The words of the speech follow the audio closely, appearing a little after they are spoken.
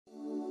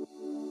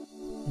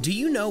Do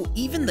you know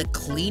even the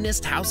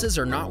cleanest houses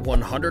are not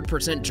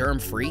 100%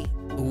 germ-free?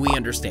 We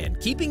understand.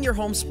 Keeping your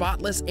home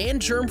spotless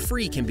and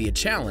germ-free can be a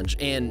challenge,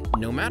 and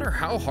no matter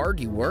how hard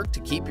you work to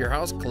keep your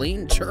house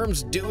clean,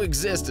 germs do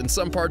exist in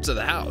some parts of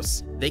the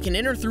house. They can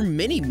enter through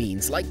many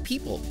means like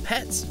people,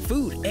 pets,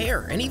 food,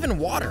 air, and even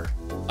water.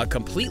 A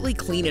completely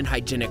clean and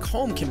hygienic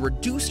home can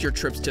reduce your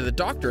trips to the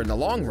doctor in the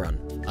long run.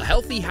 A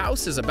healthy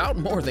house is about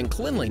more than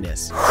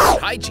cleanliness, it's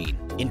hygiene.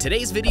 In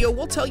today's video,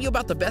 we'll tell you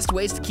about the best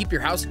ways to keep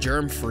your house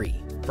germ-free.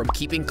 From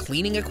keeping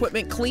cleaning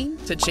equipment clean,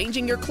 to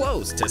changing your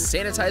clothes, to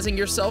sanitizing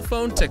your cell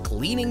phone, to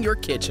cleaning your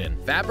kitchen,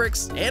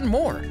 fabrics, and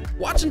more.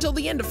 Watch until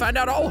the end to find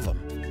out all of them.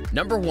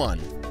 Number 1.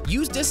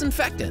 Use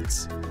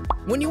disinfectants.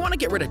 When you want to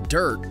get rid of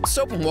dirt,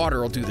 soap and water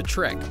will do the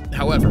trick.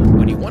 However,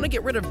 when you want to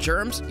get rid of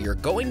germs, you're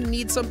going to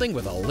need something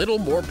with a little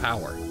more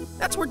power.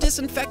 That's where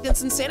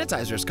disinfectants and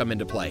sanitizers come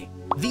into play.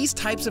 These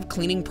types of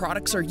cleaning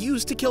products are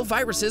used to kill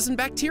viruses and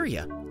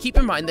bacteria. Keep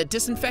in mind that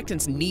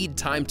disinfectants need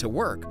time to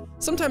work.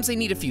 Sometimes they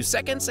need a few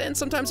seconds and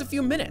sometimes a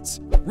few minutes.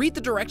 Read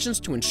the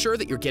directions to ensure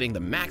that you're getting the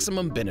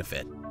maximum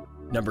benefit.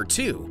 Number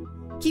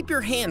 2. Keep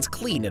your hands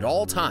clean at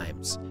all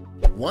times.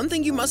 One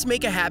thing you must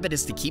make a habit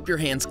is to keep your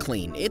hands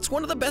clean. It's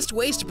one of the best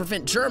ways to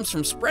prevent germs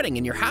from spreading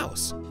in your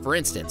house. For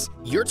instance,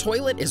 your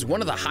toilet is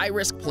one of the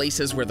high-risk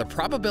places where the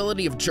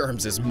probability of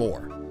germs is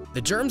more.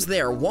 The germs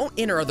there won't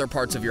enter other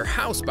parts of your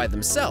house by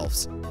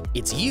themselves.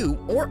 It's you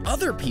or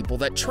other people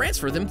that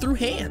transfer them through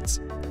hands.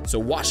 So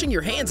washing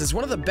your hands is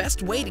one of the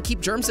best ways to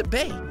keep germs at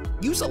bay.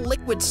 Use a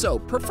liquid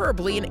soap,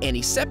 preferably an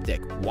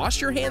antiseptic. Wash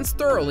your hands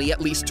thoroughly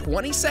at least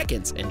 20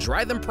 seconds and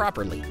dry them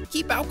properly.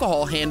 Keep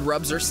alcohol hand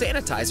rubs or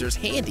sanitizers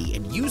handy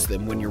and use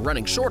them when you're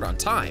running short on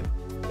time.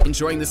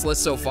 Enjoying this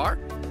list so far?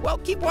 Well,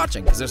 keep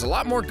watching because there's a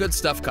lot more good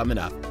stuff coming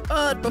up.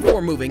 But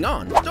before moving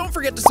on, don't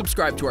forget to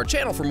subscribe to our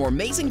channel for more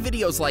amazing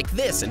videos like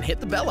this and hit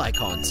the bell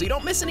icon so you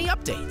don't miss any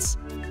updates.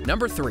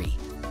 Number 3.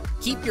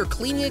 Keep your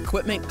cleaning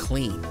equipment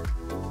clean.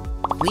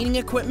 Cleaning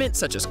equipment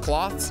such as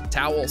cloths,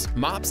 towels,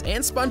 mops,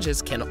 and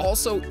sponges can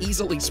also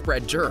easily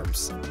spread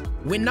germs.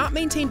 When not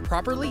maintained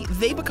properly,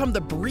 they become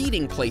the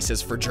breeding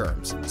places for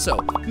germs, so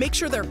make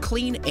sure they're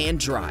clean and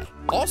dry.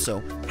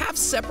 Also, have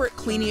separate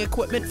cleaning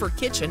equipment for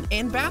kitchen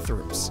and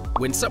bathrooms.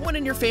 When someone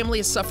in your family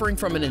is suffering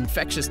from an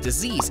infectious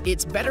disease,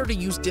 it's better to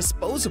use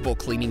disposable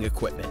cleaning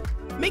equipment.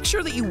 Make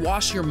sure that you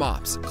wash your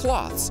mops,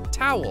 cloths,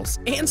 towels,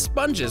 and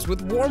sponges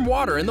with warm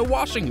water in the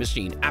washing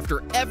machine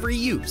after every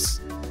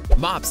use.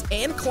 Mops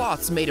and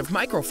cloths made of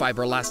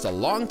microfiber last a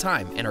long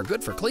time and are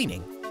good for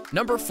cleaning.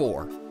 Number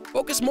 4.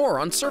 Focus more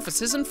on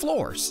surfaces and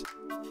floors.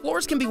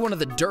 Floors can be one of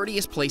the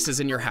dirtiest places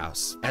in your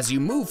house. As you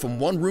move from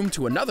one room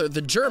to another,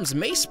 the germs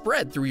may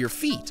spread through your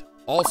feet.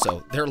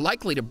 Also, they're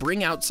likely to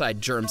bring outside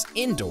germs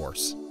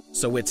indoors.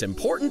 So it's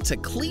important to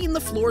clean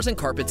the floors and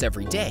carpets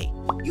every day.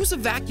 Use a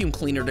vacuum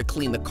cleaner to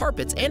clean the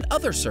carpets and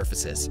other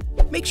surfaces.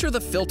 Make sure the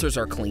filters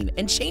are clean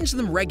and change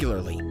them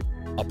regularly.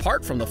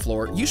 Apart from the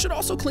floor, you should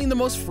also clean the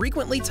most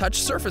frequently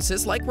touched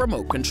surfaces like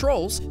remote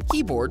controls,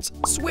 keyboards,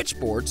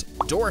 switchboards,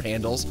 door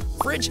handles,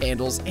 fridge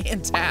handles,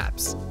 and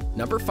taps.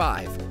 Number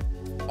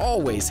 5.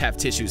 Always have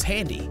tissues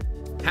handy.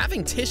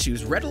 Having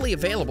tissues readily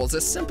available is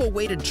a simple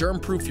way to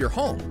germ-proof your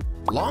home.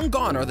 Long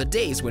gone are the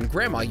days when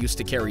Grandma used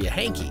to carry a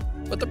hanky,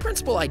 but the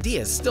principal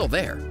idea is still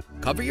there.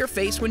 Cover your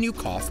face when you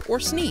cough or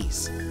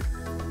sneeze.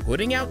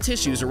 Putting out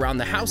tissues around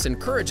the house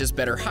encourages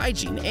better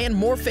hygiene and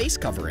more face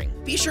covering.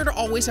 Be sure to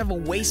always have a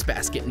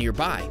wastebasket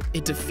nearby.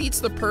 It defeats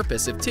the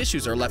purpose if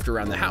tissues are left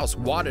around the house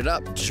wadded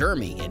up,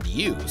 germy, and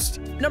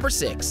used. Number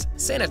 6.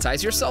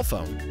 Sanitize your cell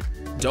phone.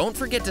 Don't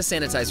forget to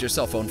sanitize your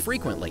cell phone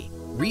frequently.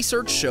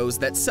 Research shows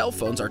that cell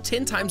phones are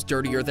 10 times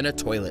dirtier than a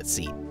toilet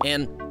seat.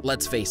 And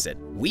let's face it,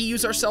 we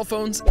use our cell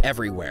phones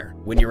everywhere.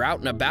 When you're out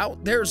and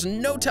about, there's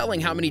no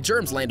telling how many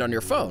germs land on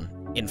your phone.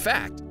 In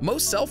fact,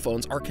 most cell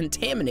phones are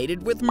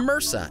contaminated with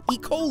MRSA, E.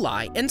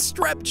 coli, and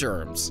strep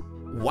germs.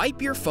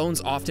 Wipe your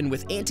phones often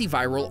with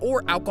antiviral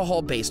or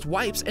alcohol-based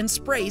wipes and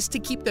sprays to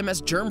keep them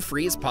as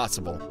germ-free as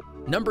possible.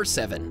 Number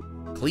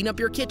 7. Clean up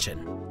your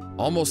kitchen.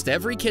 Almost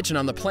every kitchen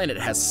on the planet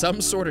has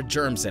some sort of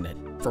germs in it,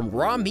 from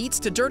raw meats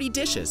to dirty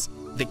dishes.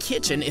 The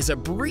kitchen is a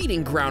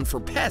breeding ground for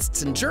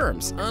pests and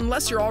germs,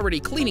 unless you're already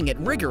cleaning it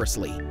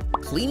rigorously.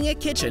 Cleaning a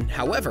kitchen,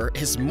 however,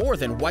 is more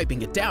than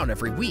wiping it down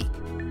every week.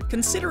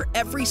 Consider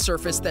every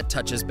surface that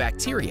touches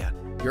bacteria.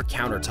 Your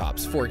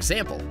countertops, for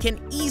example, can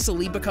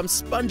easily become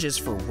sponges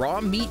for raw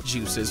meat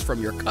juices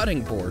from your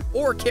cutting board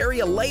or carry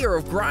a layer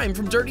of grime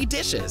from dirty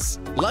dishes.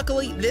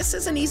 Luckily, this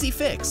is an easy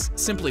fix.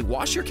 Simply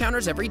wash your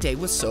counters every day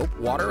with soap,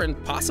 water,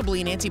 and possibly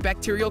an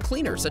antibacterial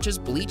cleaner such as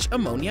bleach,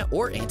 ammonia,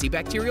 or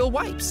antibacterial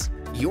wipes.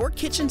 Your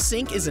kitchen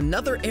sink is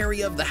another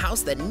area of the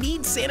house that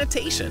needs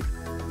sanitation.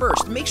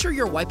 First, make sure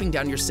you're wiping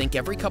down your sink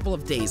every couple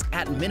of days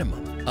at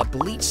minimum. A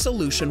bleach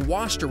solution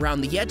washed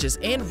around the edges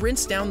and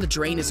rinsed down the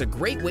drain is a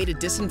great way to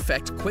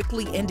disinfect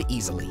quickly and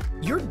easily.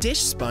 Your dish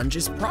sponge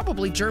is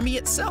probably germy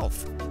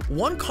itself.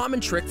 One common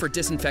trick for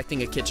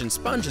disinfecting a kitchen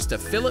sponge is to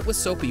fill it with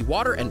soapy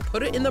water and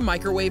put it in the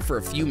microwave for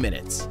a few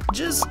minutes.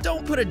 Just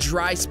don't put a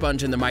dry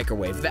sponge in the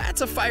microwave,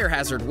 that's a fire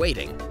hazard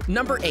waiting.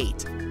 Number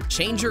 8.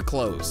 Change your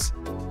clothes.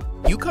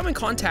 You come in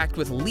contact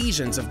with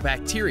legions of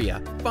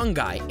bacteria,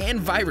 fungi, and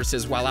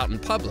viruses while out in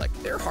public.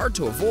 They're hard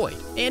to avoid.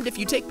 And if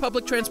you take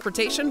public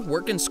transportation,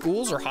 work in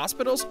schools or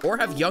hospitals, or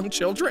have young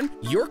children,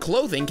 your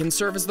clothing can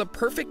serve as the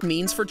perfect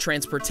means for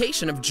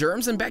transportation of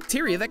germs and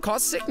bacteria that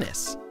cause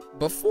sickness.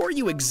 Before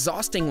you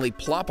exhaustingly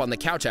plop on the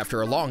couch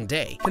after a long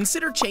day,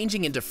 consider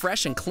changing into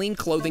fresh and clean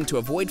clothing to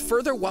avoid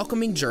further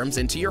welcoming germs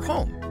into your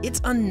home.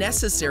 It's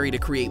unnecessary to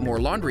create more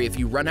laundry if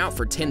you run out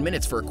for 10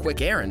 minutes for a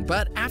quick errand,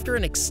 but after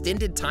an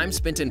extended time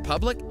spent in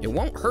public, it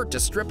won't hurt to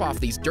strip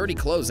off these dirty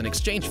clothes in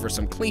exchange for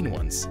some clean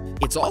ones.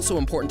 It's also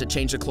important to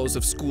change the clothes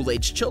of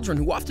school-aged children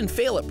who often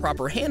fail at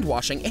proper hand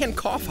washing and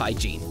cough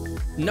hygiene.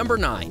 Number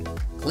 9.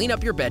 Clean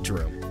up your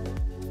bedroom.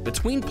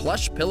 Between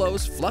plush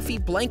pillows, fluffy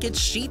blankets,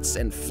 sheets,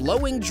 and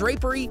flowing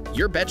drapery,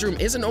 your bedroom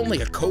isn't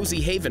only a cozy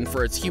haven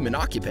for its human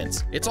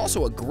occupants, it's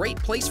also a great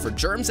place for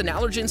germs and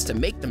allergens to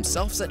make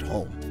themselves at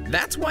home.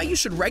 That's why you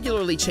should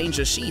regularly change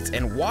the sheets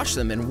and wash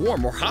them in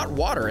warm or hot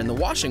water in the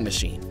washing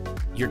machine.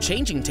 Your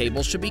changing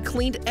table should be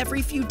cleaned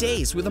every few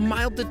days with a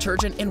mild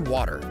detergent and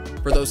water.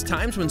 For those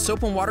times when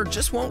soap and water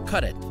just won't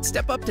cut it,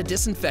 step up to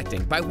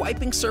disinfecting by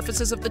wiping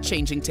surfaces of the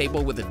changing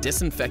table with a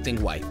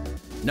disinfecting wipe.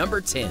 Number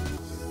 10.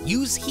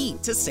 Use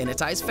heat to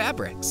sanitize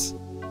fabrics.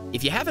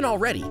 If you haven't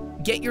already,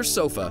 get your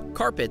sofa,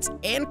 carpets,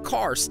 and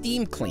car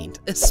steam cleaned,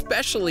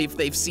 especially if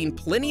they've seen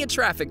plenty of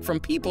traffic from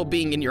people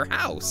being in your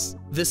house.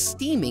 The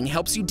steaming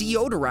helps you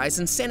deodorize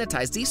and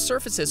sanitize these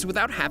surfaces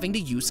without having to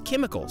use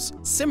chemicals.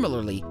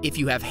 Similarly, if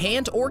you have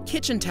hand or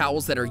kitchen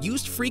towels that are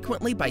used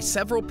frequently by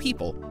several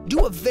people,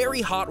 do a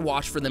very hot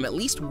wash for them at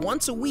least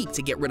once a week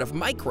to get rid of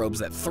microbes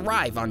that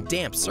thrive on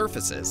damp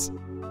surfaces.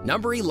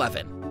 Number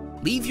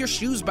 11. Leave your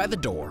shoes by the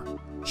door.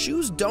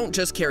 Shoes don't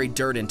just carry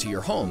dirt into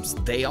your homes,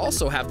 they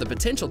also have the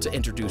potential to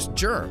introduce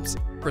germs.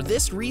 For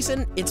this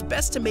reason, it's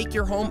best to make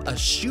your home a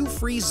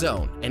shoe-free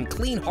zone and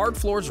clean hard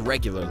floors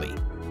regularly.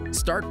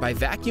 Start by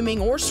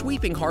vacuuming or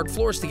sweeping hard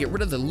floors to get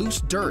rid of the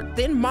loose dirt,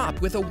 then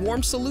mop with a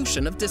warm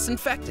solution of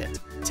disinfectant.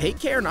 Take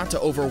care not to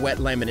overwet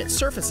laminate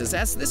surfaces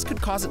as this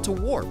could cause it to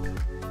warp.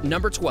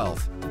 Number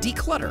 12.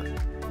 Declutter.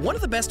 One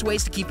of the best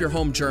ways to keep your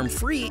home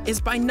germ-free is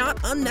by not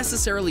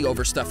unnecessarily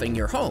overstuffing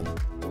your home.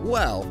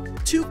 Well,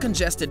 too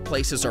congested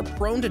places are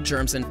prone to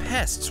germs and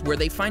pests where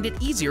they find it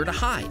easier to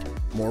hide.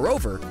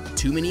 Moreover,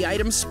 too many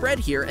items spread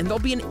here and there'll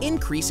be an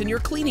increase in your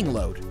cleaning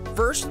load.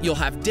 First, you'll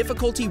have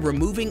difficulty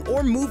removing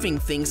or moving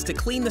things to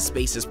clean the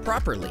spaces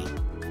properly.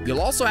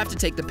 You'll also have to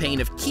take the pain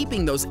of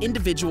keeping those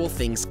individual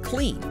things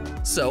clean.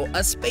 So,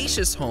 a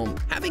spacious home,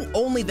 having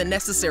only the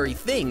necessary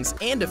things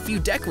and a few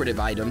decorative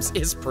items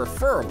is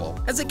preferable,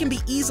 as it can be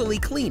easily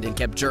cleaned and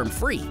kept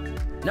germ-free.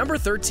 Number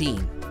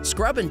 13.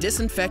 Scrub and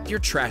disinfect your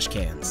trash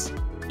cans.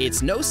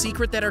 It's no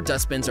secret that our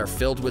dustbins are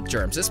filled with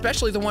germs,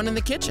 especially the one in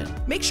the kitchen.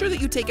 Make sure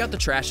that you take out the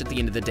trash at the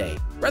end of the day,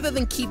 rather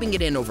than keeping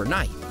it in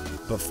overnight.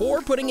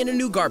 Before putting in a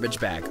new garbage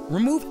bag,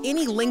 remove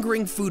any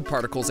lingering food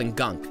particles and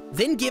gunk.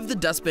 Then give the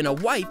dustbin a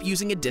wipe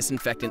using a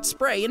disinfectant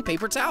spray and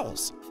paper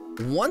towels.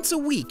 Once a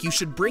week, you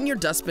should bring your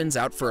dustbins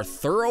out for a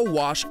thorough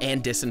wash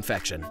and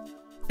disinfection.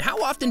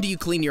 How often do you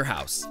clean your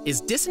house? Is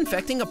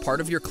disinfecting a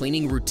part of your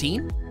cleaning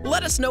routine?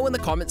 Let us know in the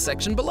comment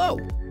section below.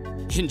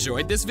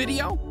 Enjoyed this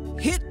video?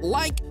 Hit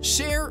like,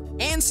 share,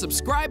 and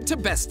subscribe to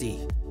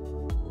Bestie.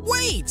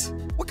 Wait!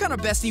 What kind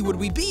of Bestie would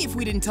we be if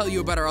we didn't tell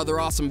you about our other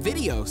awesome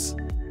videos?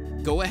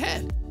 Go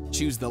ahead,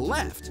 choose the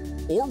left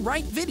or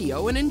right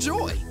video and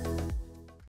enjoy.